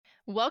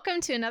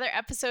Welcome to another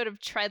episode of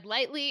Tread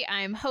Lightly.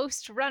 I'm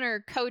host,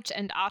 runner, coach,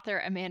 and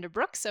author Amanda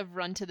Brooks of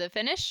Run to the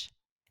Finish.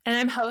 And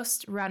I'm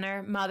host,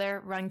 runner,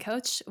 mother, run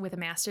coach with a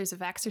master's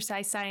of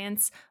exercise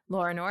science,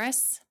 Laura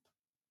Norris.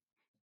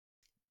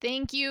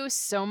 Thank you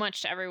so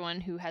much to everyone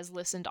who has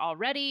listened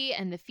already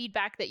and the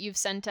feedback that you've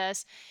sent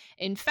us.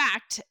 In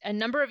fact, a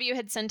number of you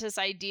had sent us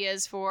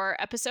ideas for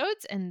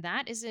episodes, and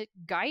that is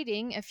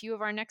guiding a few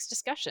of our next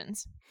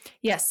discussions.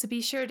 Yes, so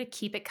be sure to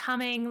keep it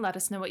coming. Let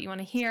us know what you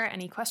want to hear,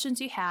 any questions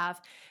you have,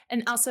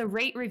 and also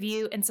rate,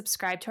 review, and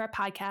subscribe to our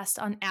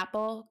podcast on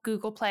Apple,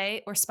 Google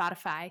Play, or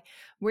Spotify.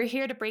 We're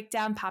here to break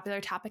down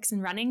popular topics in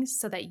running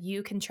so that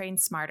you can train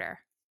smarter.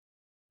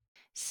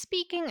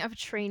 Speaking of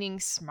training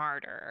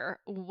smarter,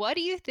 what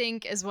do you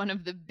think is one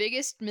of the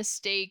biggest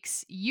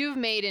mistakes you've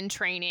made in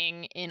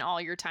training in all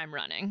your time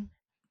running?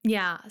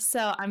 Yeah,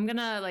 so I'm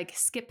gonna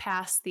skip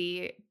past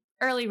the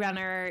early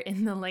runner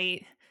in the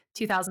late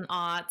 2000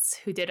 aughts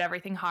who did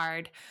everything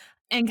hard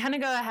and kind of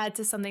go ahead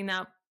to something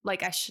that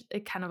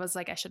it kind of was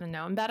like I should have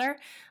known better.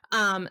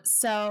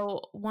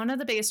 So one of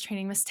the biggest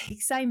training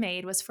mistakes I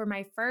made was for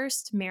my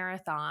first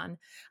marathon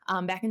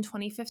back in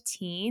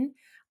 2015.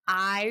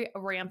 I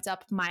ramped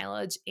up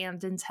mileage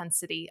and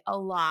intensity a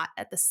lot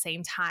at the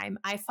same time.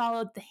 I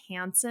followed the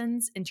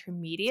Hanson's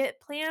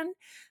intermediate plan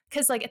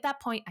because at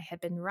that point I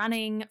had been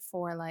running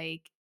for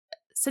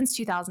since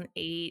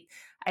 2008.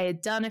 I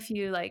had done a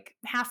few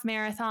half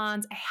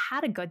marathons. I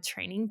had a good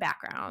training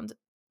background,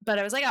 but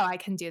I was like, oh, I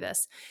can do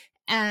this.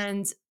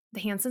 And the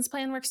Hanson's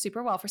plan works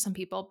super well for some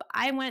people, but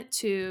I went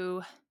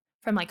from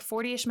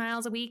 40-ish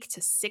miles a week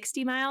to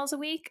 60 miles a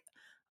week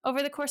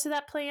over the course of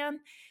that plan.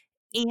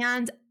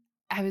 And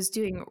I was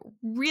doing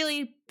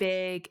really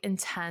big,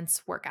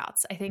 intense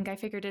workouts. I think I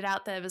figured it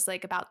out that it was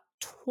about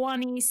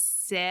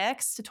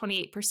 26 to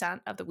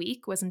 28% of the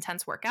week was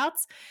intense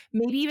workouts,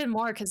 maybe even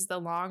more because the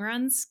long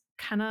runs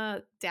kind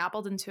of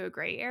dabbled into a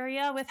gray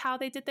area with how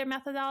they did their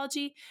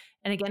methodology.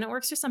 And again, it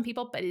works for some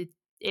people, but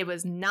it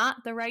was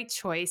not the right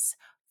choice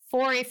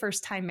for a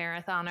first time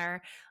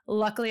marathoner.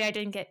 Luckily, I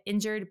didn't get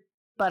injured,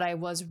 but I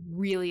was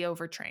really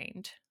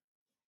overtrained.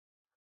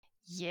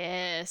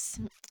 Yes,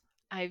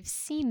 I've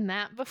seen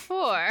that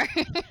before.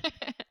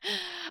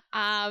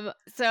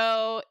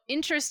 So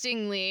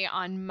interestingly,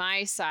 on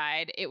my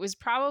side, it was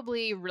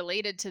probably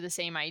related to the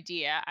same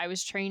idea. I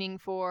was training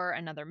for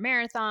another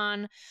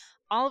marathon.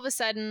 All of a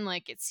sudden,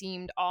 it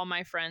seemed all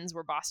my friends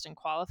were Boston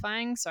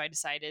qualifying. So I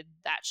decided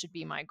that should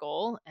be my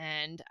goal.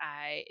 And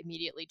I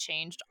immediately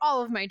changed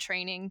all of my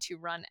training to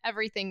run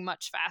everything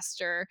much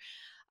faster.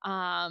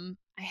 I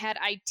had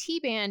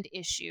IT band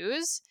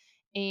issues,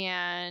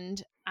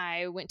 and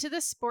I went to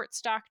the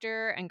sports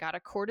doctor and got a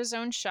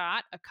cortisone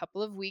shot a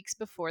couple of weeks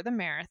before the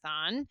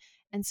marathon.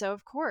 And so,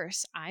 of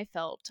course, I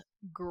felt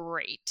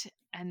great.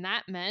 And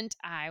that meant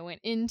I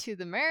went into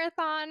the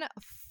marathon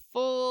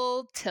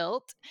full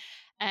tilt.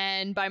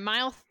 And by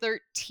mile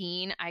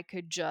 13, I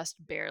could just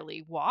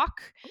barely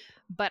walk.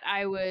 But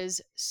I was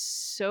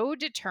so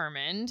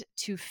determined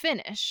to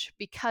finish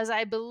because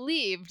I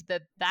believed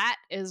that that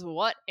is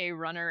what a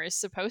runner is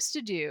supposed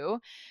to do,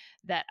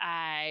 that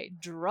I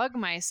drug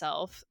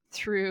myself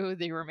through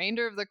the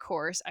remainder of the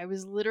course. I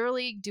was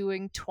literally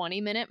doing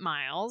 20-minute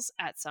miles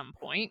at some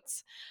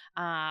points.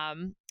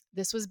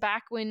 This was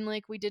back when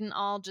we didn't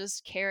all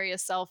just carry a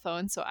cell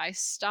phone. So I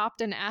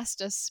stopped and asked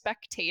a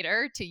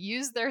spectator to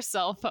use their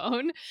cell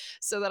phone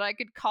so that I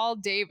could call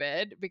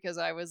David, because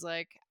I was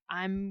like,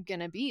 I'm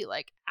going to be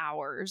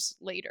hours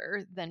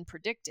later than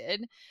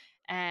predicted.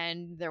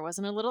 And there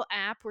wasn't a little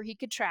app where he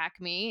could track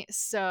me.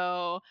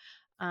 So,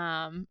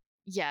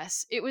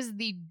 yes, it was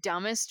the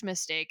dumbest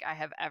mistake I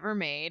have ever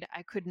made.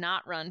 I could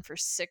not run for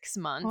 6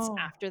 months Oh.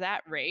 after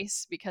that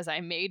race because I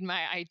made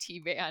my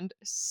IT band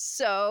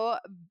so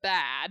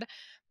bad.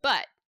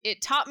 But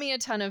it taught me a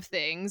ton of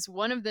things.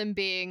 One of them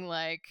being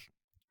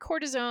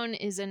cortisone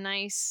is a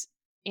nice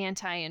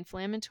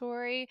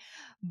anti-inflammatory,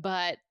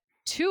 but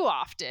too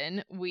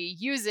often we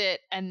use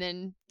it and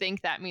then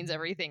think that means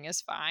everything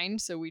is fine.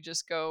 So we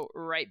just go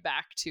right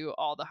back to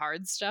all the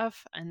hard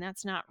stuff. And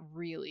that's not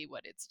really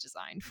what it's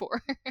designed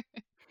for.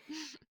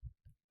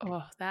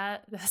 Oh,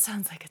 that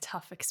sounds like a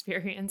tough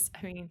experience.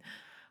 I mean,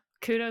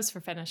 kudos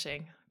for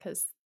finishing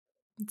because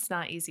it's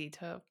not easy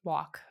to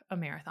walk a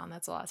marathon.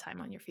 That's a lot of time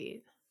on your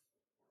feet.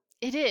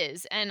 It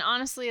is. And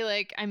honestly,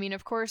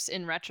 of course,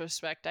 in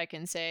retrospect, I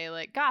can say,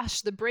 gosh,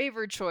 the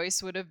braver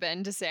choice would have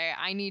been to say,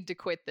 I need to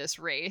quit this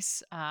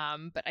race.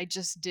 But I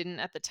just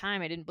didn't at the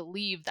time. I didn't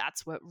believe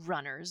that's what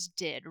runners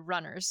did.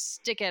 Runners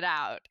stick it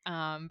out.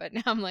 But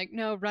now I'm like,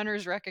 no,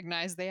 runners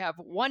recognize they have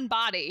one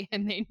body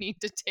and they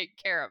need to take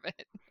care of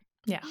it.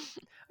 Yeah.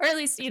 Or at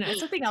least,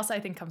 something else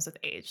I think comes with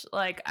age.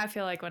 I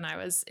feel like when I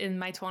was in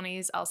my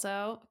 20s,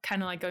 also,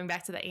 kind of going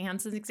back to the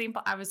Hanson's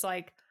example, I was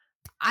like,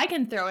 I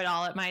can throw it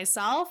all at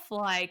myself.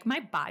 My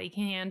body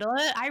can handle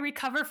it. I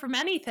recover from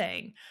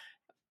anything.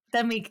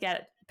 Then we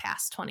get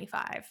past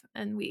 25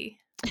 and we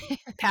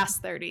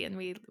past 30 and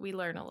we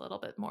learn a little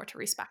bit more to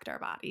respect our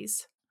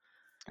bodies.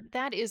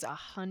 That is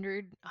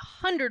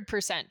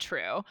 100%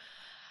 true.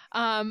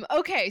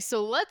 Okay,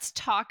 so let's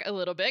talk a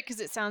little bit because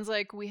it sounds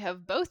like we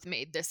have both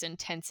made this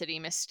intensity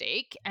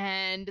mistake.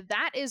 And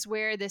that is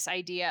where this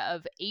idea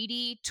of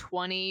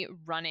 80-20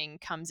 running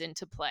comes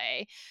into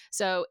play.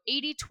 So,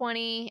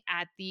 80-20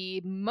 at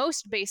the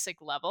most basic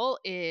level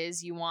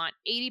is you want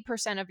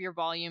 80% of your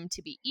volume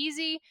to be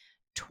easy,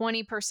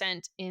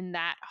 20% in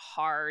that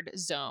hard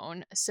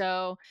zone.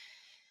 So,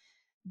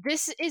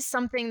 this is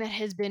something that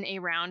has been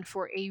around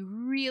for a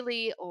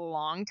really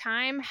long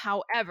time.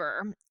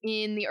 However,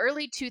 in the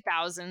early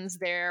 2000s,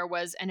 there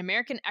was an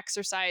American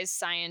exercise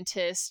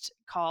scientist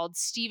called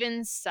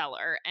Steven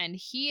Seller, and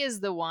he is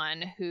the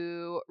one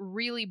who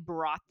really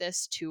brought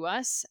this to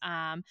us.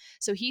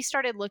 So he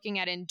started looking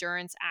at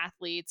endurance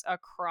athletes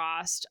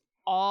across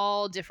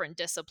all different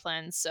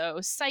disciplines. So,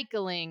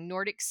 cycling,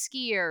 Nordic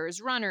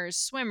skiers, runners,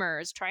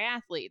 swimmers,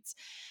 triathletes.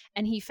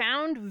 And he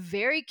found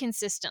very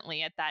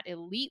consistently at that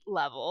elite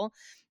level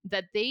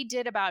that they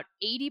did about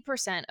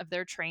 80% of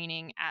their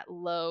training at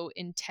low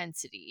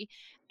intensity.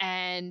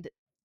 And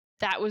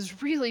that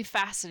was really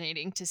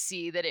fascinating to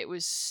see that it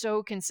was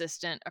so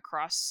consistent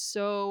across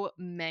so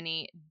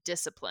many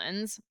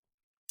disciplines.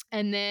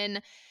 And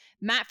then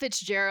Matt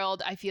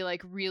Fitzgerald, I feel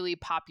like, really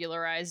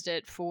popularized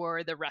it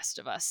for the rest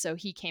of us. So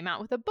he came out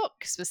with a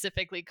book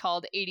specifically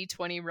called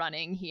 80-20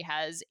 Running. He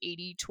has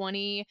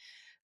 80-20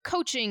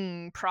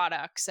 coaching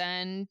products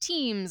and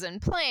teams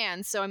and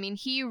plans. So, I mean,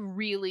 he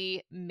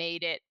really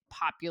made it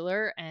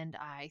popular, and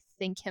I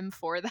thank him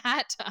for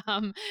that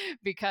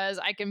because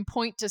I can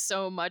point to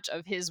so much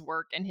of his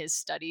work and his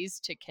studies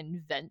to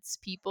convince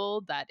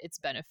people that it's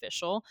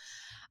beneficial.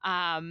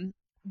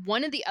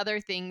 One of the other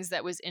things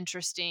that was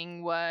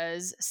interesting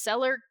was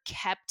Seller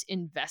kept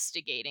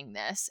investigating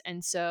this.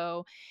 And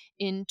so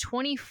in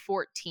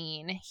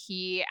 2014,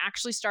 he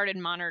actually started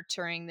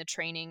monitoring the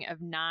training of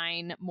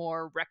 9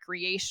 more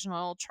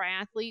recreational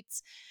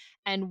triathletes.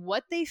 And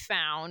what they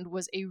found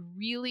was a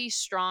really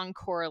strong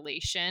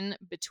correlation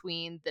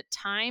between the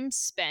time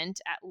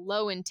spent at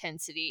low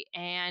intensity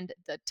and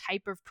the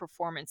type of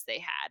performance they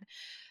had.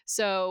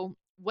 So,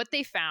 what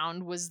they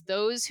found was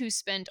those who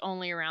spent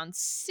only around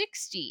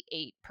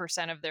 68%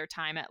 of their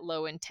time at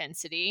low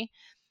intensity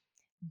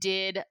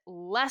did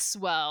less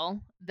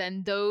well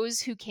than those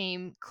who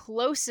came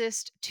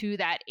closest to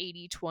that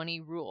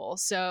 80-20 rule.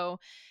 So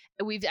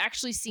we've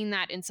actually seen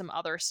that in some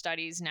other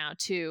studies now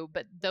too,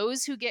 but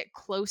those who get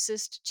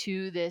closest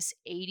to this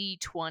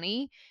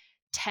 80-20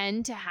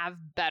 tend to have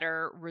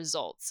better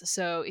results.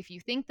 So if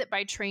you think that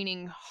by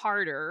training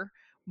harder,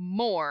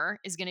 more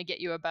is going to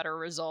get you a better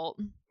result,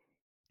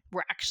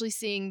 we're actually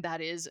seeing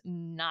that is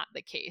not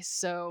the case.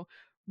 So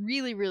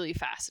really, really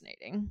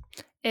fascinating.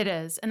 It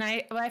is. And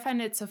what I find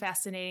it so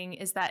fascinating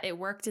is that it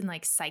worked in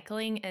like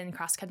cycling and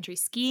cross country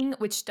skiing,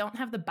 which don't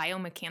have the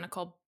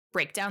biomechanical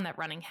breakdown that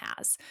running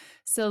has.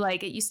 So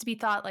like it used to be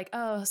thought like,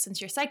 oh, since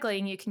you're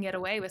cycling, you can get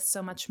away with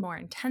so much more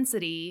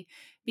intensity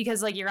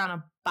because like you're on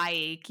a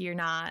bike, you're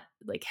not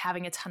like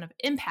having a ton of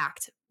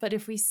impact. But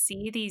if we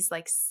see these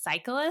like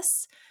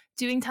cyclists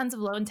doing tons of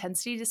low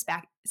intensity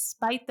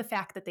despite the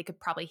fact that they could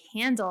probably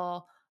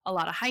handle a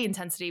lot of high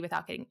intensity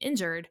without getting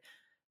injured,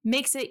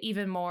 makes it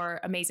even more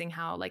amazing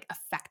how like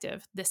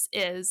effective this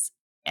is,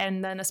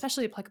 and then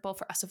especially applicable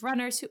for us of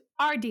runners who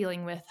are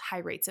dealing with high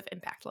rates of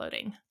impact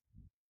loading.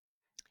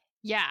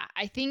 Yeah,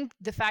 I think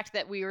the fact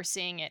that we were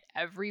seeing it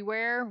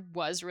everywhere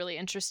was really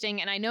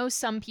interesting. And I know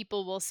some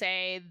people will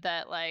say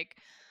that, like,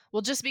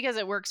 well, just because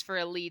it works for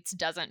elites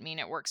doesn't mean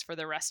it works for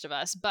the rest of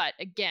us. But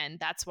again,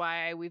 that's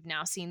why we've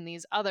now seen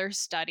these other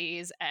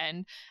studies.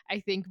 And I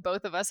think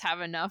both of us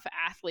have enough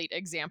athlete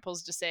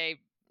examples to say,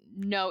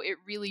 no, it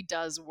really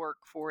does work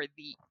for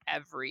the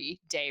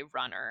everyday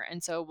runner.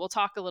 And so we'll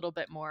talk a little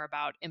bit more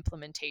about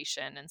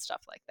implementation and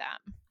stuff like that.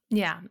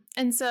 Yeah.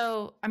 And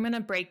so I'm going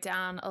to break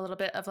down a little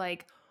bit of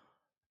like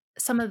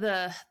some of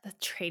the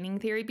training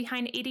theory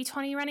behind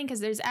 80-20 running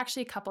because there's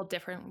actually a couple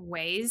different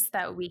ways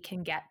that we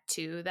can get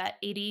to that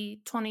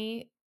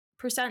 80-20%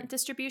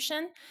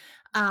 distribution.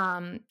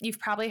 You've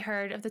probably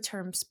heard of the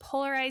terms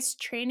polarized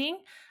training.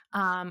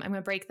 I'm going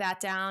to break that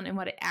down and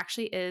what it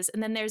actually is.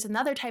 And then there's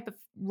another type of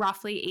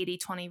roughly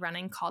 80-20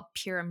 running called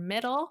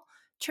pyramidal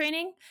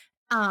training.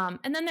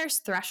 And then there's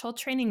threshold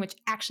training, which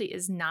actually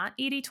is not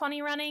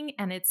 80-20 running.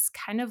 And it's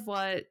kind of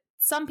what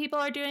some people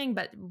are doing,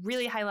 but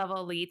really high level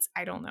elites,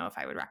 I don't know if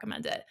I would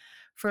recommend it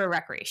for a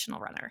recreational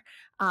runner.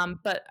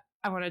 But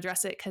I want to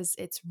address it because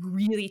it's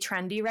really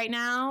trendy right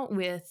now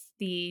with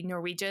the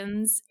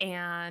Norwegians,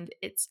 and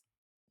it's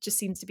just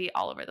seems to be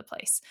all over the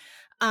place.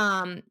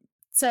 Um,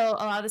 so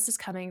a lot of this is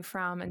coming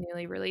from a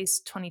newly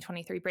released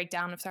 2023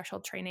 breakdown of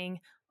threshold training,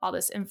 all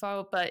this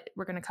info, but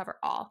we're going to cover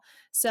all.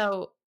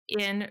 So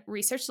in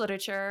research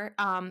literature,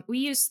 we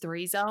use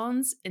 3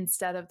 zones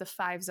instead of the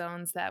 5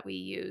 zones that we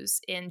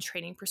use in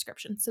training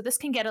prescriptions. So this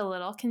can get a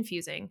little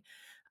confusing.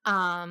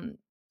 Um,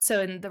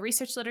 so in the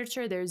research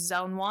literature, there's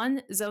zone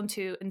 1, zone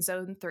 2, and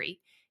zone 3: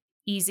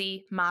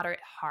 easy,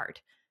 moderate, hard.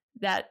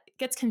 That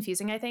gets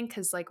confusing, I think,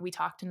 because like we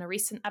talked in a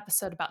recent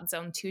episode about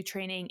zone 2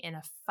 training in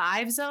a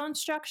 5 zone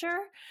structure.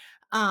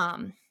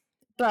 Um,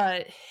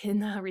 But in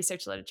the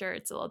research literature,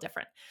 it's a little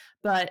different.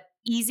 But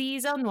easy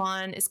zone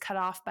one is cut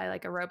off by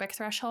like aerobic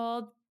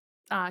threshold,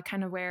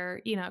 kind of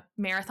where,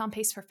 marathon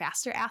pace for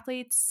faster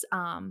athletes,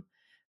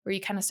 where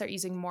you kind of start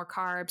using more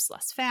carbs,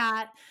 less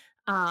fat.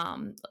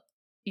 Um,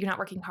 you're not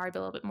working hard, but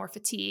a little bit more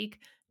fatigue.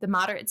 The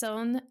moderate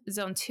zone,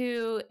 zone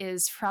two,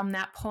 is from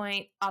that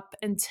point up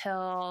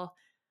until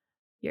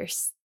your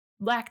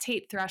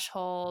lactate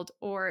threshold,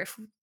 or if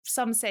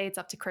some say it's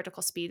up to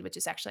critical speed, which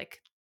is actually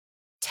like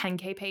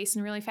 10K pace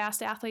in really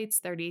fast athletes,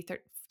 30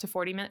 to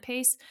 40-minute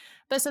pace.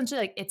 But essentially,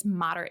 like it's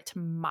moderate to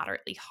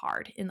moderately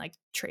hard in like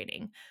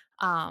training.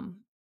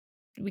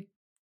 We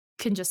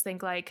can just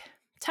think like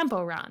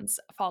tempo runs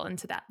fall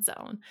into that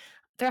zone,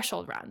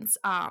 threshold runs.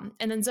 And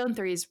then zone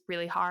three is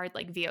really hard,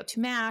 like VO2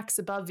 max,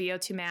 above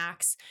VO2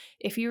 max.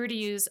 If you were to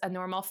use a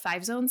normal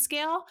 5 zone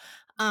scale,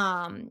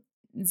 um,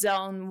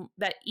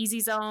 that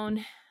easy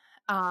zone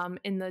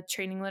in the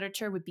training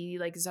literature would be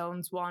like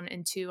zones 1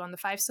 and 2 on the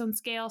 5 zone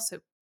scale. So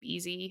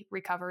easy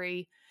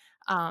recovery,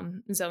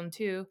 zone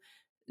two.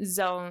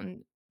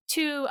 Zone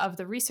two of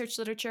the research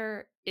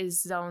literature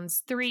is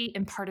zones 3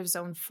 and part of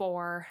zone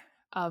 4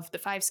 of the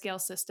 5 scale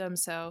system.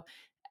 So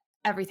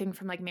everything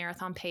from like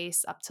marathon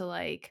pace up to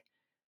like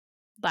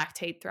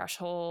lactate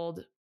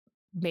threshold,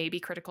 maybe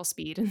critical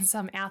speed in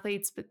some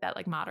athletes, but that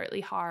like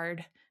moderately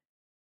hard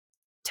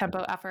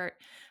tempo effort.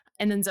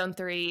 And then zone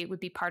 3 would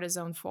be part of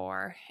zone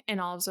 4 and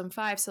all of zone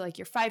 5. So like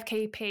your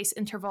 5K pace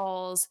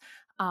intervals,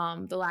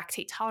 the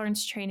lactate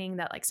tolerance training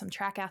that like some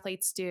track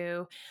athletes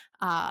do,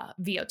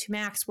 VO2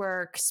 max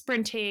work,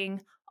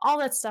 sprinting, all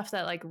that stuff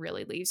that like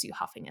really leaves you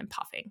huffing and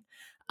puffing.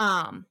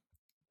 Um,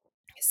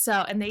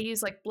 and they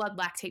use like blood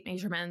lactate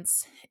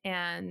measurements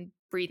and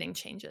breathing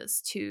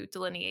changes to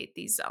delineate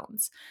these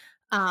zones.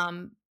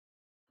 Um,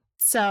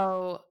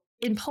 so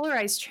in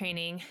polarized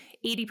training,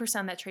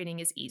 80% of that training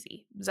is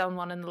easy. Zone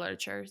one in the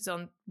literature,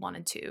 zone 1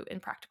 and 2 in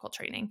practical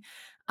training.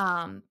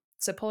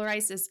 So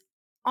polarized is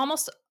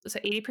almost so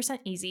 80%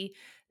 easy.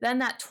 Then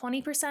that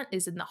 20%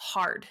 is in the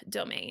hard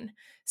domain.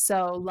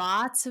 So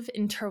lots of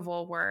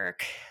interval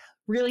work,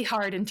 really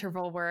hard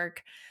interval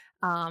work,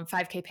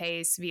 5K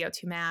pace,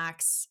 VO2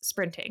 max,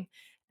 sprinting.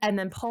 And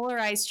then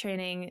polarized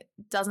training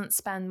doesn't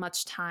spend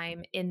much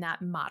time in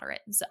that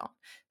moderate zone.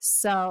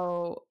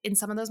 So in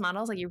some of those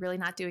models, like you're really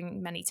not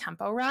doing many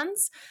tempo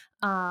runs.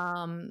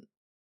 Um,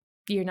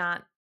 you're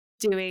not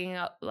doing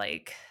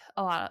like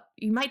a lot of,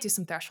 you might do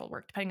some threshold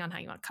work depending on how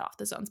you want to cut off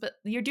the zones, but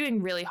you're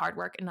doing really hard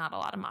work and not a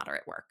lot of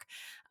moderate work.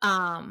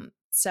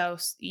 So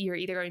you're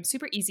either going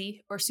super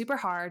easy or super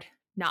hard,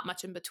 not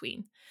much in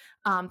between.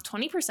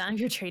 20% of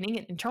your training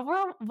and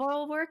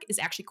interval work is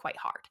actually quite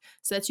hard.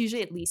 So that's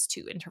usually at least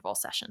 2 interval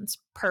sessions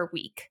per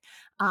week.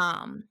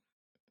 Um,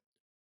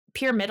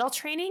 Pyramidal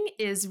training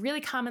is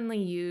really commonly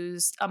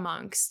used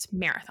amongst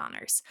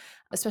marathoners,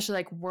 especially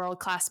like world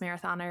class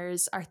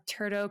marathoners.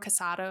 Arturo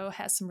Casado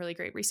has some really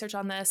great research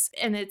on this.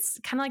 And it's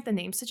kind of like the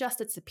name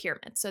suggests, it's a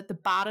pyramid. So at the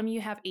bottom,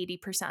 you have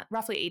 80%,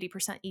 roughly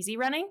 80% easy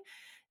running.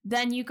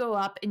 Then you go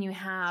up and you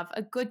have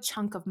a good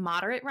chunk of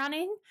moderate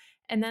running.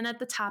 And then at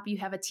the top, you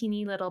have a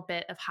teeny little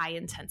bit of high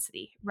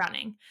intensity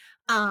running.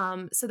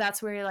 So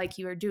that's where like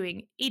you are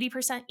doing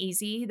 80%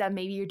 easy. Then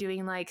maybe you're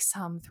doing like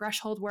some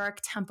threshold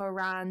work, tempo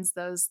runs,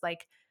 those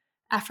like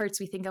efforts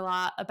we think a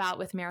lot about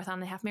with marathon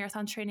and half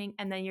marathon training.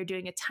 And then you're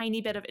doing a tiny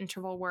bit of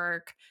interval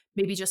work,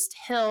 maybe just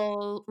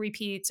hill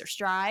repeats or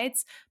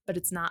strides, but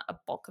it's not a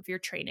bulk of your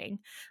training.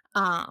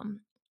 And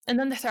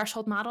then the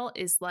threshold model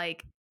is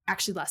like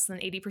actually less than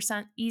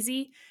 80%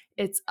 easy.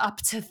 It's up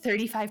to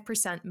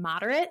 35%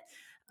 moderate.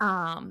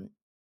 Um,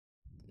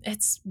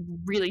 it's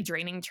really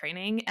draining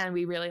training, and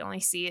we really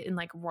only see it in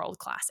like world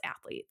class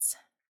athletes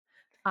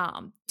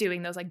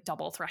doing those like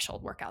double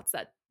threshold workouts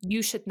that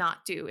you should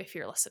not do if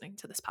you're listening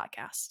to this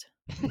podcast.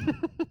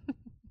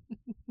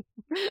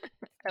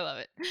 I love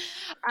it.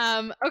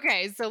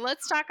 Okay, so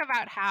let's talk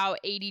about how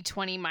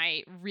 80/20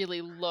 might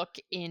really look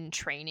in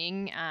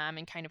training,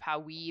 and kind of how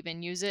we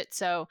even use it.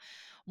 So,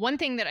 one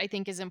thing that I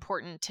think is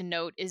important to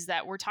note is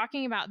that we're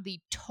talking about the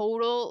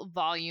total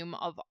volume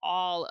of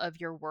all of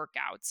your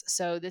workouts.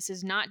 So, this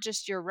is not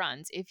just your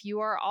runs. If you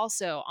are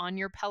also on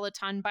your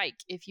Peloton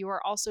bike, if you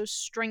are also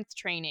strength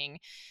training,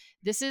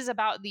 this is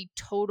about the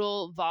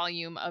total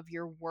volume of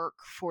your work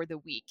for the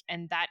week.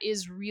 And that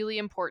is really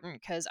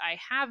important because I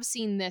have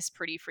seen this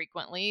pretty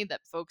frequently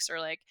that folks are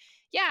like,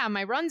 yeah,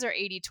 my runs are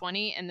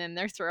 80/20, and then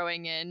they're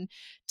throwing in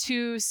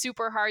 2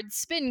 super hard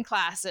spin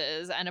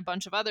classes and a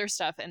bunch of other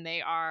stuff, and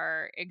they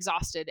are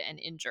exhausted and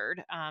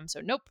injured.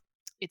 So, nope,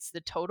 it's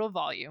the total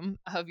volume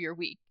of your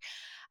week.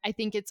 I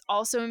think it's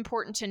also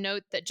important to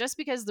note that just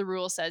because the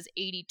rule says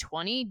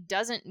 80/20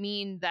 doesn't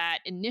mean that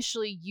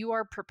initially you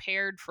are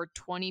prepared for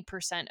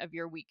 20% of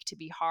your week to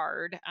be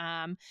hard.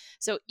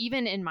 So,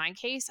 even in my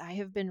case, I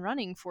have been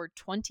running for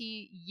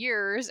 20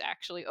 years,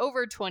 actually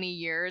over 20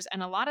 years.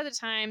 And a lot of the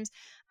times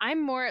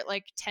I'm more at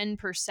like 10%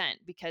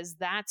 because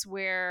that's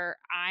where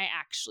I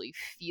actually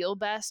feel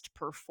best,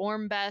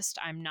 perform best.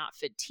 I'm not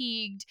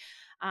fatigued.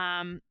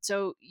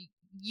 So,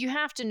 you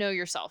have to know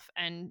yourself,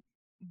 and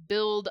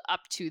build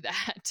up to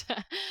that.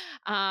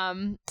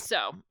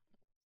 Also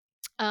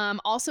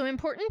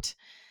important,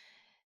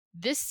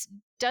 this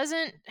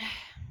doesn't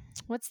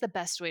what's the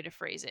best way to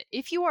phrase it?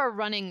 If you are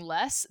running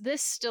less,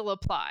 this still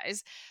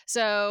applies.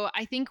 So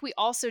I think we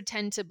also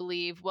tend to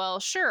believe, well,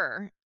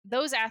 sure,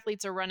 those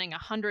athletes are running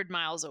 100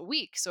 miles a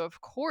week. So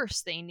of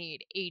course they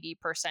need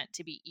 80%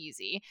 to be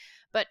easy.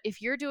 But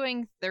if you're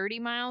doing 30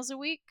 miles a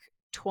week,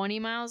 20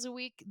 miles a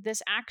week,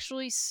 this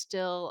actually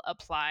still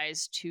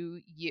applies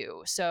to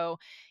you. So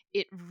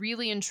it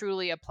really and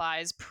truly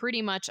applies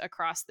pretty much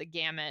across the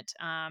gamut.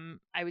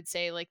 I would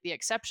say, like, the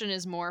exception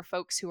is more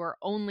folks who are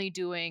only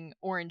doing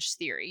Orange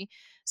Theory.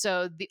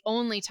 So the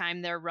only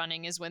time they're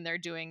running is when they're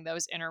doing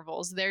those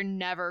intervals. They're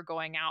never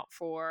going out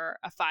for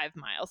a 5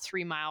 mile,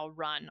 3 mile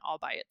run all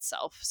by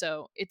itself.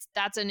 So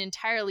that's an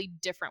entirely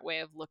different way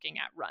of looking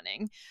at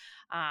running.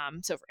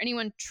 So for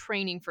anyone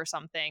training for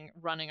something,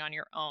 running on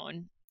your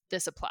own,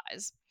 this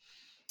applies.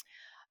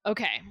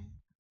 Okay,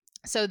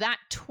 so that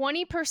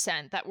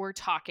 20% that we're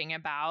talking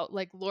about,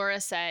 like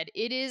Laura said,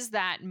 it is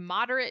that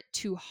moderate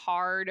to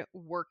hard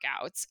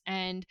workouts.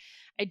 And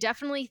I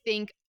definitely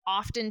think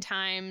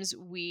oftentimes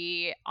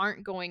we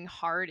aren't going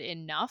hard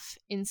enough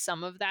in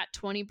some of that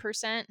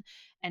 20%.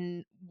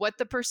 And what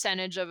the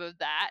percentage of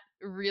that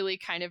really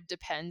kind of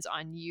depends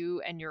on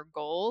you and your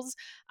goals.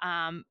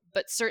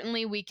 But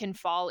certainly we can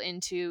fall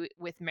into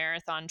with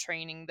marathon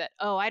training that,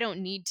 oh, I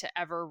don't need to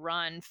ever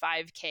run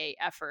 5K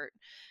effort,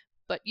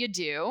 but you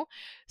do.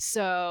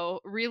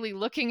 So, really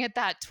looking at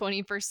that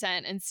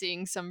 20% and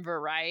seeing some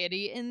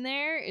variety in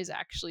there is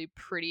actually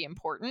pretty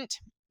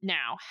important.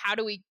 Now, how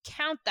do we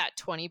count that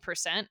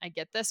 20%? I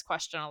get this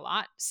question a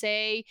lot.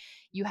 Say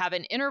you have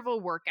an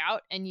interval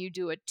workout and you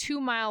do a 2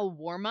 mile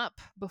warm up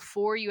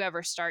before you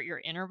ever start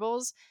your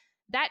intervals.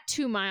 That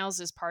 2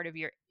 miles is part of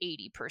your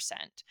 80%.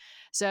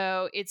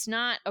 So it's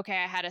not,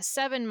 okay, I had a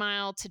 7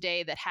 mile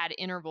today that had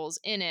intervals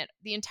in it.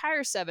 The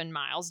entire 7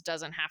 miles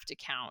doesn't have to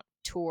count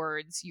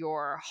towards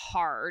your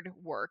hard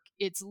work.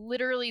 It's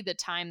literally the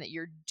time that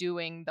you're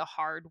doing the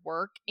hard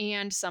work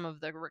and some of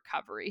the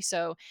recovery.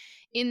 So,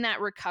 in that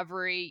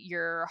recovery,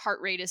 your heart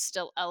rate is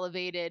still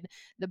elevated.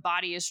 The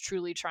body is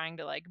truly trying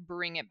to like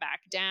bring it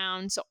back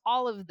down. So,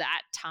 all of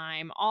that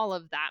time, all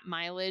of that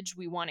mileage,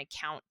 we want to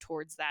count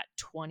towards that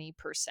 20%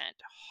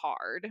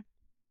 hard.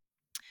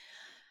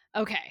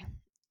 Okay.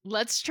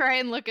 Let's try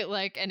and look at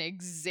like an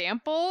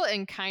example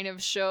and kind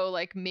of show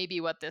like maybe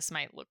what this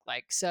might look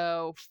like.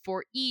 So,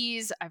 for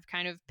ease, I've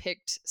kind of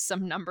picked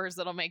some numbers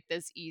that'll make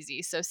this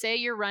easy. So, say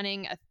you're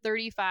running a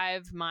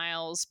 35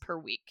 miles per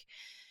week.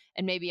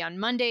 And maybe on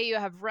Monday you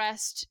have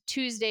rest,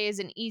 Tuesday is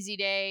an easy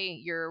day,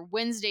 your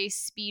Wednesday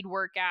speed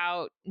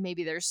workout,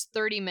 maybe there's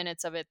 30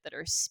 minutes of it that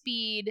are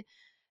speed.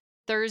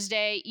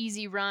 Thursday,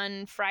 easy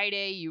run.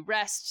 Friday, you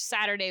rest.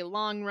 Saturday,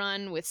 long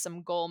run with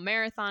some goal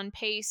marathon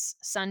pace.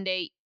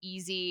 Sunday,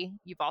 easy.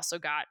 You've also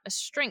got a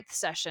strength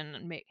session,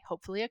 and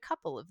hopefully a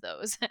couple of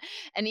those,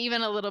 and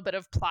even a little bit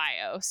of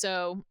plyo.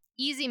 So,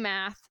 easy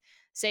math.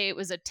 Say it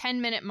was a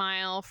 10-minute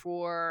mile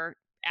for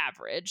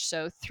average.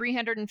 So,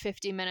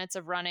 350 minutes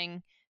of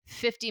running,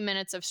 50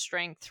 minutes of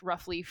strength,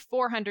 roughly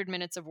 400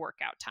 minutes of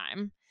workout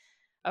time.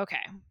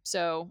 Okay,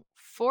 so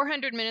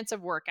 400 minutes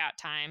of workout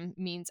time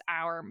means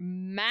our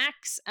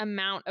max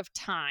amount of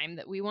time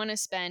that we want to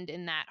spend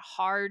in that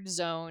hard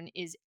zone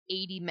is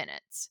 80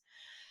 minutes.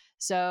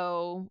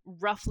 So,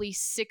 roughly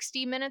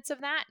 60 minutes of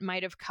that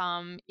might have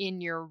come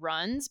in your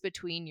runs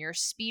between your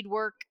speed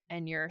work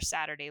and your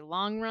Saturday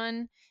long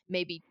run.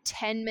 Maybe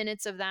 10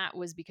 minutes of that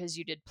was because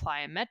you did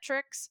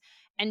plyometrics.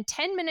 And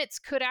 10 minutes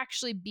could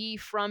actually be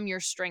from your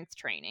strength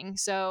training.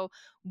 So,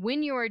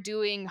 when you are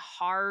doing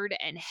hard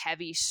and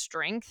heavy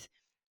strength,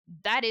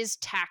 that is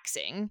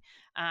taxing.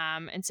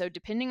 And so,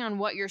 depending on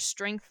what your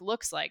strength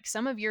looks like,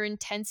 some of your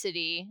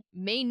intensity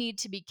may need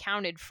to be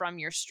counted from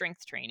your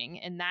strength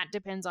training, and that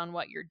depends on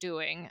what you're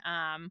doing.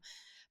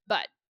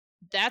 But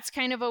that's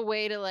kind of a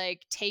way to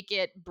like take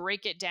it,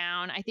 break it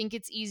down. I think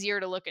it's easier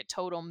to look at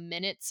total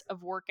minutes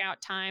of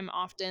workout time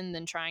often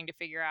than trying to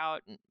figure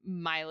out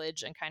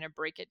mileage and kind of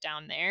break it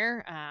down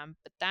there.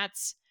 But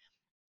that's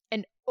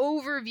an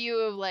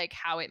overview of like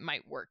how it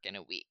might work in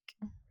a week.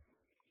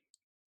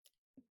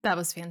 That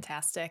was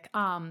fantastic.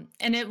 And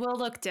it will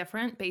look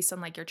different based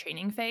on like your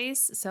training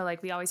phase. So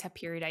like we always have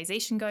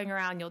periodization going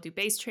around. You'll do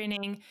base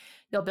training,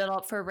 you'll build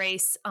up for a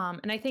race.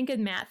 And I think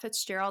in Matt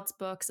Fitzgerald's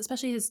books,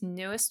 especially his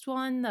newest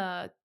one,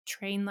 the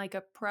Train Like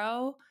a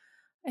Pro,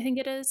 I think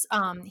it is.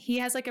 He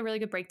has like a really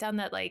good breakdown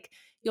that like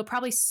you'll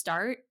probably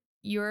start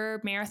your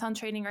marathon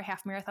training or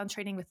half marathon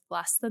training with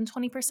less than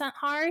 20%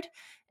 hard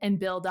and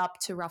build up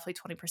to roughly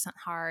 20%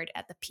 hard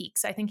at the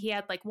peaks. I think he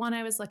had like one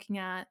I was looking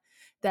at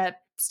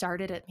that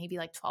started at maybe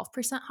like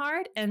 12%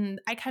 hard.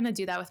 And I kind of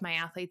do that with my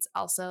athletes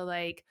also.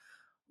 Like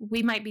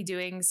we might be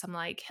doing some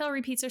like hill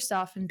repeats or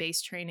stuff in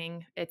base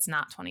training. It's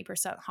not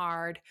 20%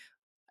 hard.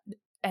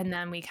 And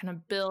then we kind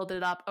of build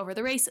it up over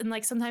the race. And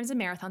like sometimes in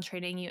marathon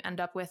training, you end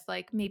up with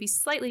like maybe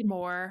slightly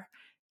more.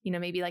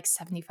 maybe like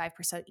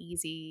 75%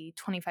 easy,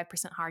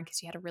 25% hard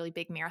because you had a really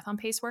big marathon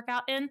pace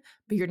workout in,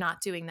 but you're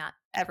not doing that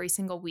every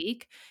single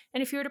week.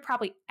 And if you were to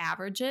probably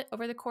average it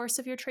over the course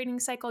of your training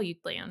cycle,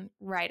 you'd land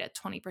right at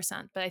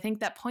 20%. But I think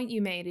that point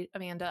you made,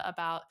 Amanda,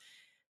 about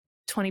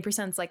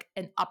 20% is like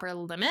an upper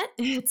limit.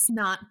 It's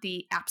not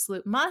the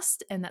absolute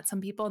must, and that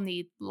some people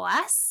need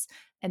less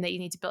and that you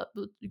need to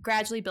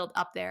gradually build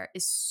up there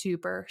is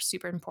super,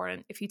 super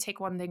important. If you take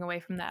one thing away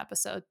from that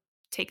episode,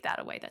 take that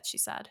away that she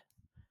said.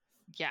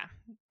 Yeah.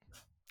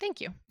 Thank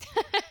you.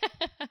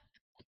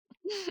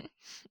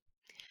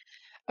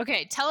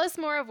 Okay, tell us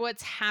more of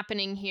what's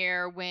happening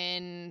here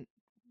when,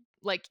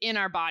 like, in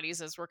our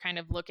bodies as we're kind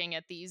of looking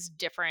at these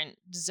different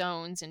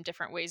zones and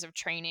different ways of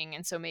training,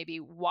 and so maybe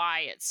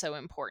why it's so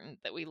important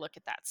that we look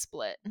at that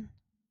split.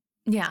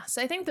 Yeah.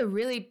 So I think the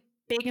really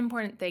big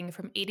important thing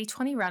from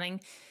 80/20 running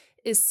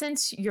is,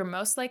 since you're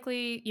most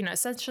likely,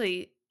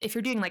 essentially, if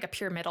you're doing like a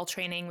pyramidal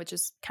training, which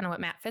is kind of what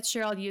Matt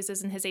Fitzgerald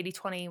uses in his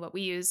 80/20, what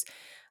we use,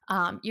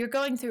 you're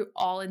going through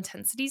all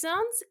intensity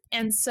zones.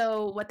 And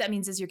so what that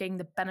means is you're getting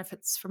the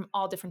benefits from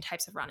all different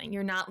types of running.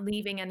 You're not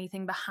leaving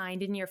anything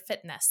behind in your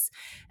fitness.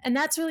 And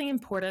that's really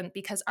important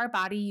because our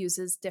body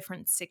uses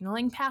different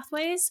signaling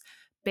pathways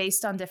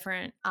based on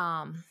different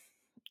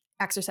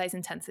exercise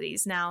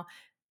intensities. Now,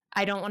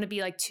 I don't want to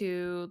be like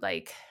too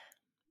like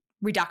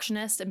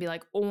reductionist and be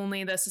like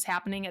only this is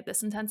happening at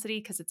this intensity,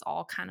 because it's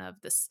all kind of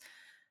this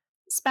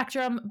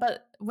spectrum.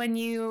 But when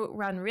you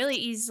run really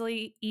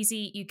easy,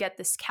 you get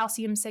this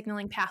calcium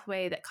signaling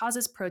pathway that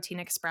causes protein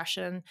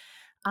expression,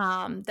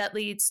 that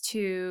leads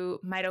to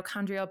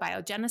mitochondrial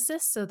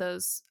biogenesis. So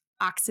those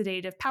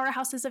oxidative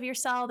powerhouses of your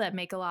cell that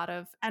make a lot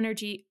of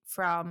energy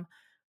from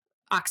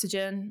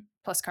oxygen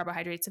plus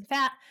carbohydrates and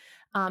fat.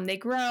 They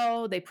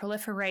grow, they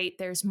proliferate,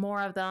 there's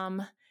more of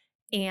them.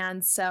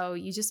 And so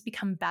you just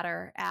become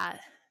better at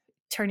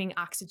turning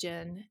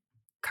oxygen,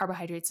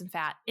 carbohydrates, and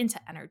fat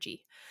into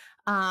energy.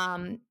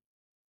 Um,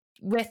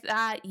 with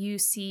that, you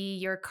see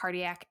your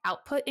cardiac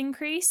output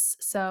increase.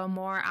 So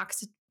more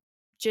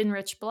oxygen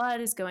rich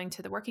blood is going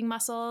to the working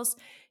muscles.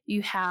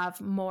 You have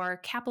more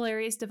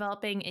capillaries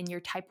developing in your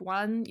type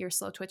 1, your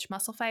slow twitch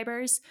muscle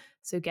fibers.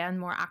 So, again,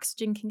 more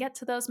oxygen can get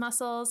to those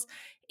muscles,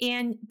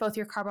 and both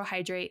your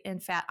carbohydrate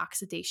and fat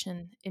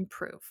oxidation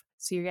improve.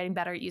 So, you're getting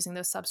better at using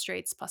those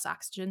substrates plus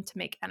oxygen to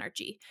make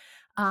energy.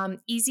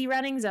 Easy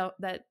running,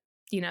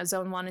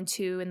 zone 1 and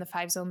 2 in the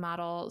 5 zone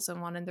model, zone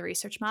 1 in the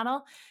research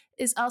model,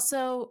 is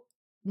also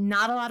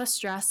not a lot of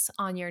stress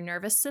on your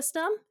nervous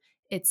system.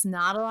 It's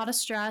not a lot of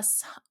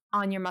stress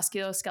on your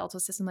musculoskeletal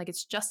system. Like,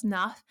 it's just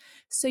enough.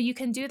 So you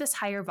can do this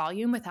higher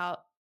volume without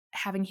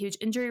having huge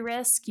injury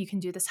risk. You can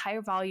do this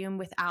higher volume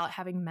without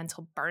having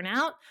mental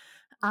burnout.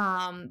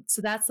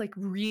 So that's like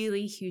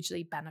really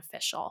hugely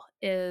beneficial.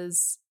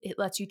 Is it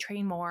lets you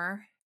train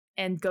more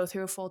and go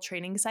through a full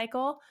training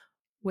cycle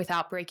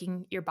without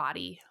breaking your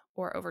body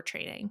or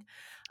overtraining.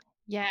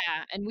 Yeah,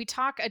 and we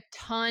talk a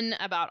ton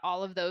about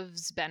all of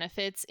those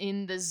benefits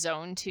in the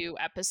Zone 2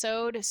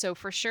 episode. So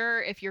for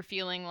sure, if you're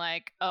feeling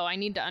like, oh, I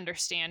need to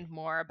understand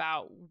more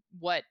about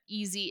what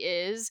easy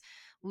is,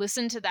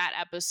 listen to that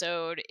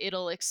episode.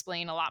 It'll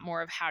explain a lot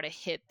more of how to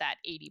hit that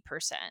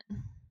 80%.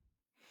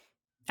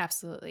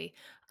 Absolutely.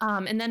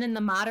 And then in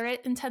the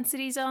moderate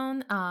intensity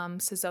zone,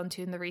 so zone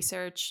 2 in the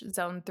research,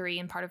 zone 3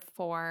 and part of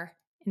 4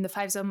 in the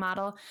 5 zone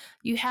model,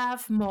 you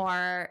have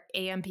more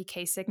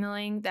AMPK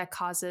signaling that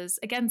causes,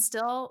 again,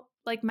 still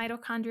like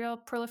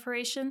mitochondrial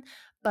proliferation,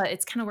 but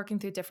it's kind of working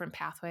through different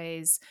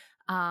pathways.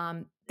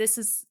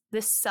 This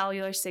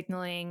cellular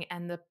signaling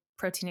and the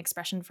protein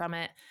expression from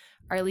it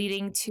are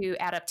leading to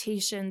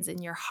adaptations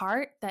in your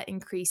heart that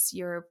increase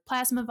your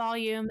plasma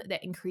volume,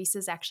 that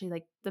increases actually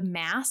like the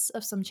mass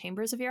of some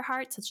chambers of your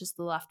heart, such as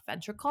the left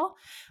ventricle.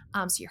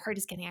 So your heart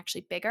is getting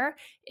actually bigger.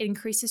 It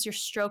increases your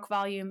stroke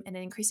volume and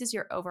it increases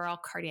your overall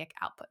cardiac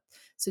output.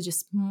 So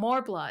just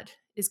more blood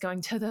is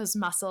going to those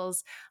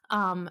muscles.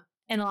 And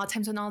a lot of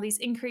times when all these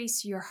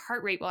increase, your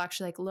heart rate will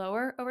actually like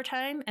lower over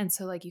time. And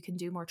so like you can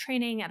do more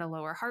training at a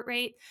lower heart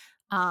rate.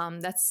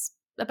 That's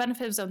a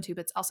benefit of zone 2,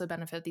 but it's also a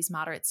benefit of these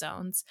moderate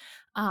zones.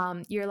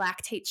 Your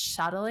lactate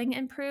shuttling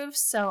improves.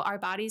 So our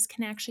bodies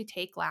can actually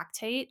take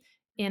lactate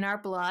in our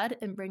blood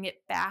and bring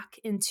it back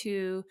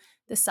into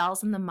the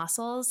cells and the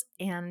muscles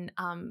and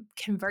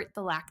convert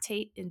the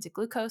lactate into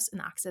glucose and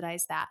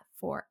oxidize that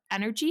for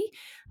energy.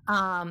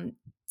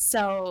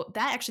 So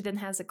that actually then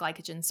has a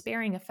glycogen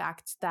sparing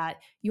effect, that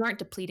you aren't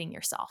depleting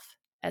yourself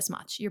as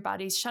much. Your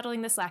body's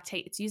shuttling this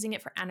lactate, it's using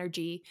it for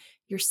energy.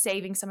 You're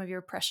saving some of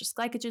your precious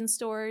glycogen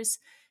stores.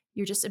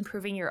 You're just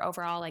improving your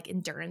overall like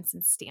endurance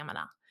and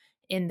stamina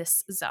in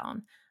this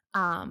zone,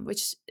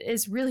 which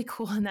is really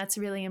cool. And that's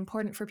really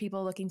important for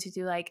people looking to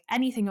do like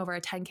anything over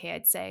a 10K,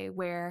 I'd say,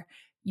 where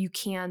you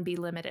can be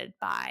limited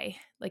by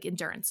like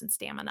endurance and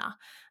stamina.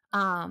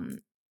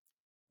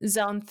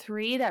 Zone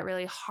 3, that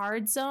really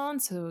hard zone,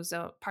 so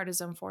part of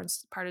zone 4 and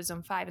part of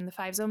zone 5 in the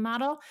 5 zone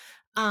model,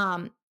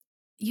 um,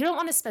 you don't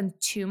want to spend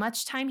too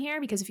much time here,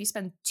 because if you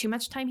spend too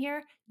much time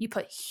here, you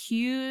put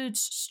huge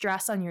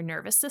stress on your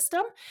nervous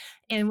system.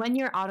 And when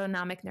your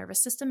autonomic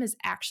nervous system is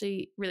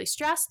actually really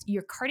stressed,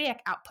 your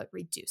cardiac output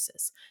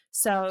reduces.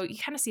 So you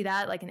kind of see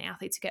that like in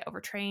athletes who get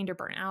overtrained or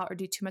burn out or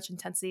do too much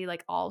intensity,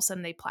 like all of a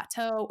sudden they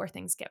plateau or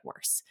things get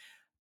worse.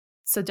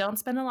 So don't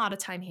spend a lot of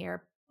time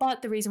here.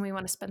 But the reason we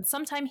want to spend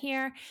some time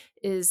here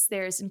is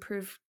there's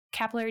improved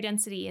capillary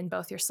density in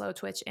both your slow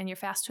twitch and your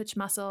fast twitch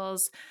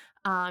muscles.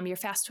 Your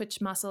fast twitch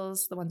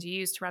muscles, the ones you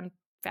use to run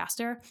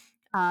faster,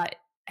 uh,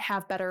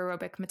 have better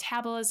aerobic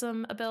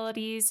metabolism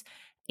abilities,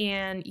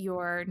 and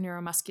your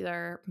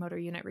neuromuscular motor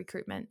unit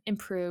recruitment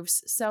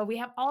improves. So we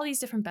have all these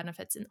different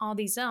benefits in all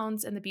these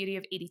zones. And the beauty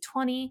of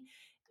 80/20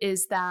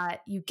 is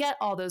that you get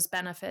all those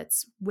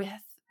benefits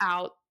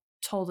without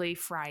totally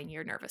frying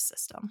your nervous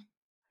system.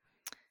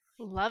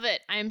 Love it.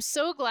 I'm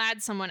so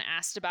glad someone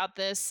asked about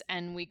this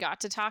and we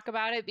got to talk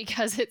about it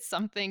because it's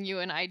something you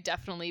and I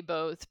definitely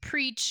both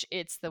preach.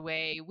 It's the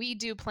way we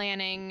do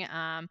planning.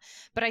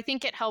 But I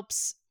think it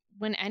helps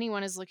when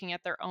anyone is looking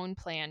at their own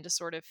plan to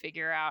sort of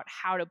figure out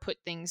how to put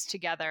things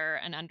together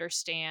and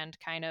understand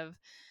kind of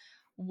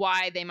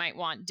why they might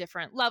want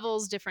different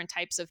levels, different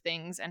types of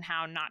things, and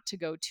how not to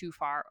go too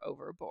far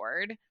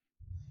overboard.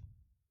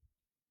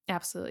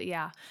 Absolutely,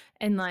 yeah.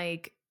 And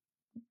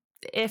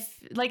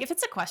if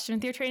it's a question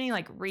with your training,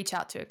 like reach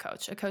out to a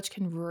coach. A coach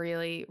can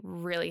really,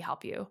 really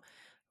help you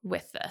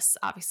with this.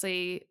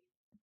 Obviously,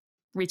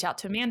 reach out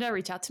to Amanda,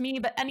 reach out to me,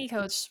 but any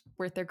coach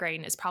worth their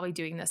grain is probably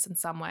doing this in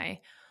some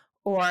way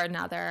or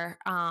another.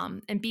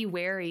 And be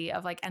wary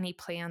of like any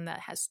plan that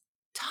has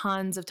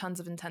tons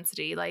of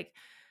intensity. Like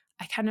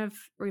I kind of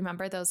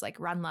remember those like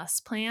run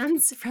less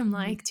plans from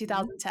like Mhm.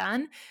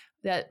 2010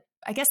 that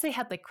I guess they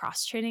had like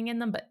cross training in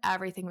them, but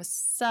everything was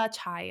such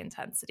high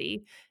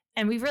intensity.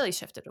 And we've really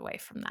shifted away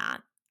from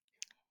that.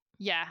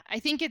 Yeah, I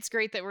think it's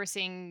great that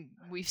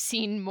we've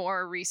seen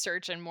more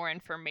research and more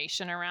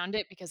information around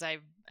it because I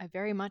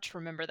very much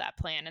remember that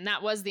plan. And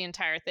that was the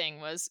entire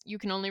thing was you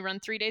can only run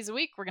 3 days a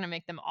week. We're going to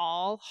make them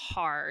all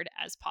hard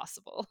as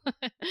possible.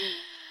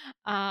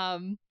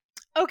 um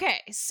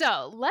okay,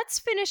 so let's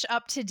finish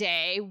up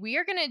today. We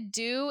are going to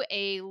do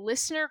a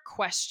listener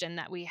question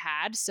that we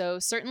had. So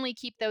certainly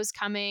keep those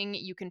coming.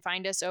 You can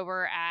find us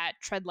over at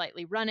Tread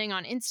Lightly Running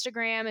on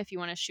Instagram if you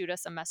want to shoot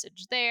us a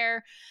message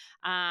there.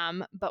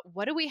 But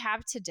what do we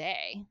have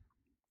today?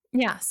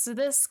 Yeah. So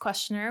this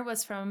question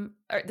was from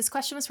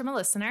a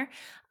listener.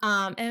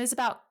 And it was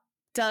about,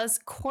 does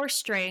core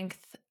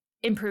strength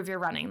improve your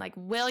running? Like,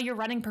 will your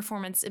running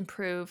performance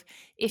improve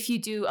if you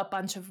do a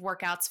bunch of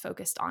workouts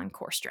focused on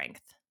core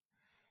strength?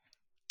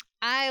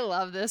 I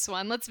love this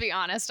one. Let's be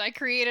honest. I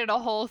created a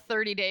whole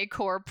 30-day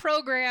core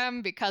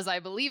program because I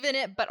believe in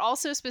it, but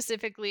also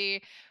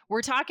specifically,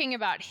 we're talking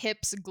about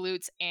hips,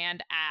 glutes,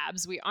 and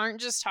abs. We aren't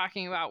just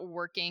talking about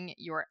working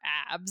your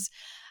abs.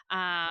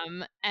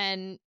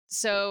 And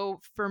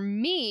so for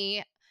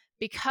me,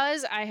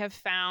 because I have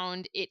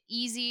found it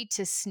easy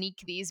to sneak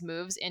these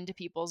moves into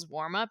people's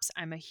warm-ups,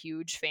 I'm a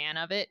huge fan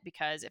of it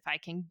because if I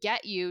can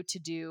get you to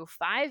do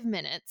 5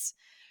 minutes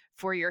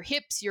for your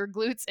hips, your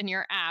glutes, and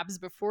your abs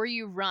before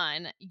you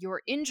run,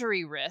 your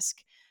injury risk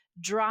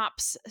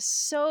drops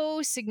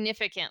so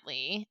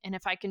significantly. And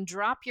if I can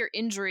drop your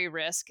injury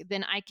risk,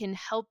 then I can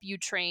help you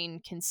train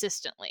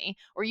consistently,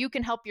 or you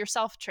can help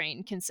yourself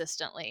train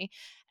consistently.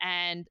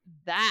 And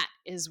that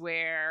is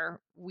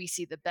where we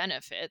see the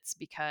benefits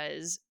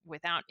because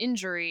without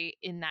injury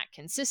in that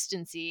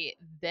consistency,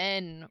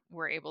 then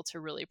we're able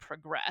to really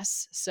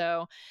progress.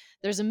 So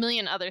there's a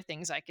million other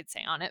things I could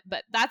say on it,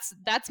 but that's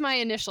my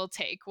initial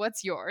take.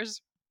 What's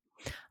yours?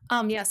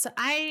 Yeah, so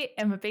I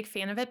am a big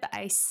fan of it, but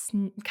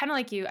kind of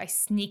like you, I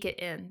sneak it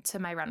into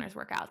my runners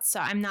workouts. So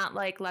I'm not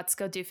like, let's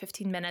go do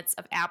 15 minutes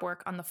of ab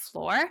work on the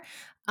floor.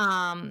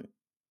 Um,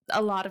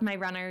 a lot of my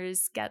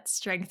runners get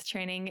strength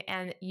training,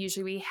 and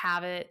usually we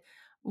have it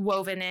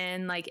woven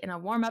in like in a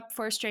warm up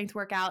for a strength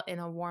workout, in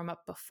a warm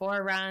up before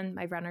a run.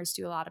 My runners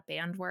do a lot of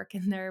band work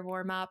in their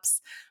warm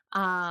ups.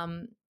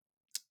 Um,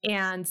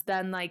 and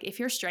then, like, if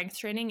you're strength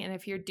training and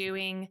if you're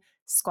doing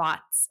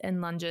squats and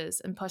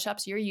lunges and push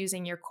ups, you're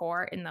using your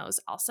core in those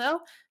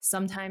also.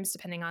 Sometimes,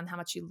 depending on how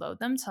much you load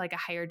them, to like a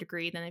higher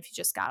degree than if you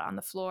just got on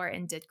the floor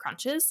and did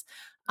crunches.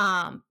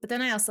 But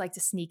then I also like to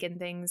sneak in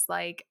things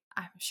like,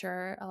 I'm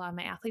sure a lot of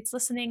my athletes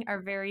listening are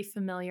very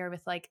familiar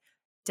with like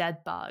dead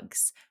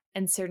bugs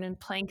and certain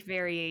plank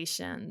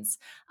variations,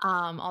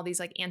 all these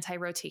like anti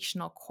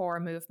rotational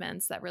core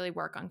movements that really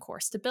work on core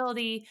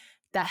stability,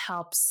 that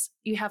helps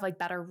you have like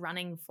better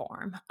running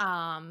form.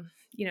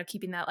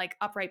 Keeping that like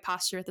upright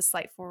posture with a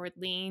slight forward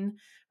lean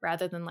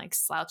rather than like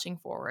slouching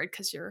forward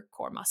because your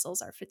core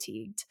muscles are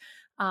fatigued.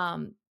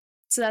 Um,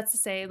 so that's to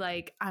say,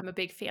 like, I'm a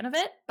big fan of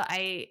it, but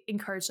I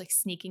encourage like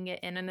sneaking it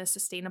in a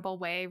sustainable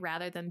way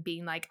rather than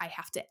being like, I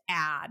have to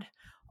add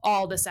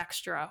all this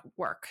extra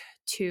work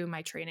to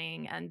my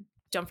training and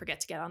don't forget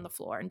to get on the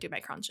floor and do my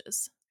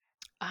crunches.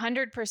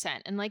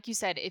 100%. And like you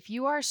said, if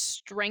you are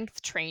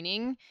strength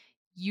training,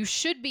 you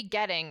should be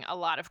getting a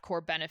lot of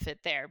core benefit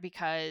there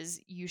because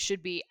you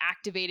should be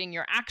activating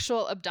your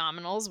actual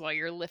abdominals while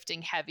you're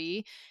lifting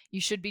heavy.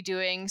 You should be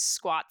doing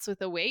squats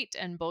with a weight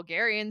and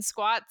Bulgarian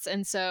squats.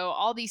 And so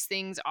all these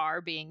things are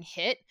being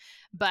hit.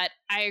 But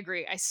I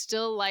agree. I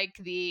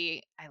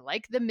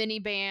like the mini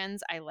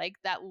bands. I like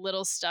that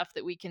little stuff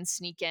that we can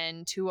sneak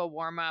in to a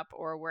warm up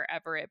or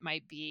wherever it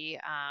might be.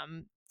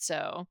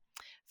 So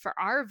for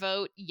our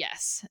vote,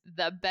 yes,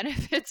 the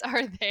benefits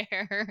are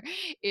there.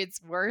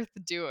 It's worth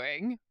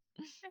doing.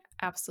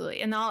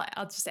 Absolutely. And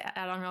I'll just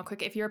add on real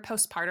quick. If you're a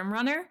postpartum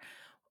runner,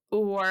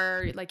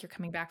 or like you're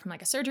coming back from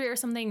like a surgery or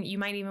something, you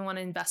might even want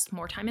to invest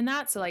more time in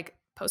that. So like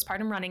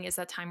postpartum running is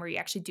that time where you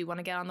actually do want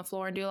to get on the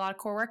floor and do a lot of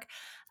core work.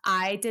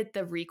 I did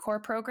the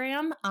Recore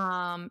program,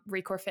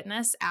 Recore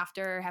Fitness,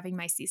 after having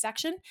my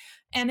C-section,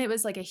 and it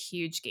was like a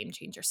huge game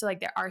changer. So like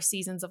there are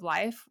seasons of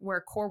life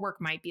where core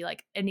work might be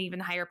like an even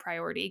higher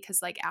priority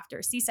because like after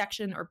a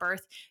C-section or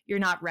birth, you're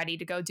not ready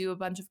to go do a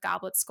bunch of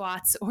goblet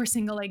squats or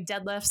single leg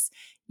deadlifts.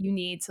 You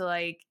need to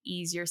like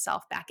ease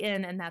yourself back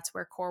in, and that's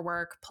where core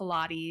work,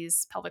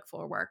 Pilates, pelvic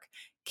floor work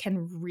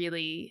can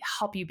really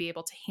help you be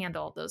able to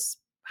handle those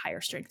higher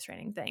strength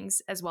training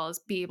things as well as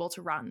be able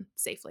to run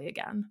safely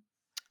again.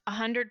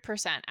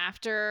 100%.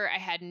 After I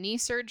had knee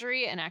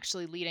surgery and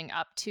actually leading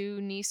up to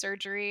knee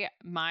surgery,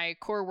 my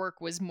core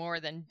work was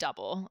more than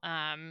double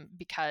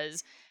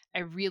because I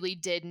really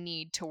did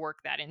need to work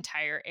that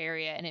entire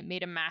area and it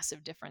made a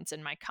massive difference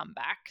in my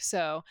comeback.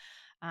 So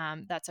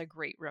that's a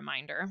great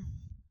reminder.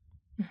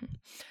 Mhm.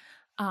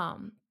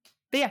 Um,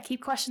 but yeah,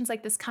 keep questions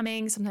like this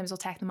coming. Sometimes we'll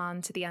tack them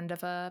on to the end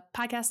of a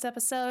podcast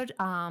episode.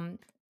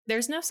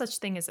 There's no such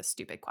thing as a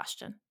stupid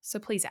question, so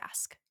please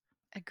ask.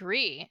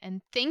 Agree.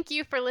 And thank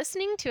you for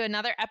listening to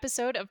another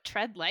episode of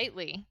Tread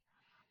Lightly.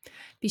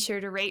 Be sure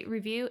to rate,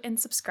 review, and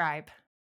subscribe.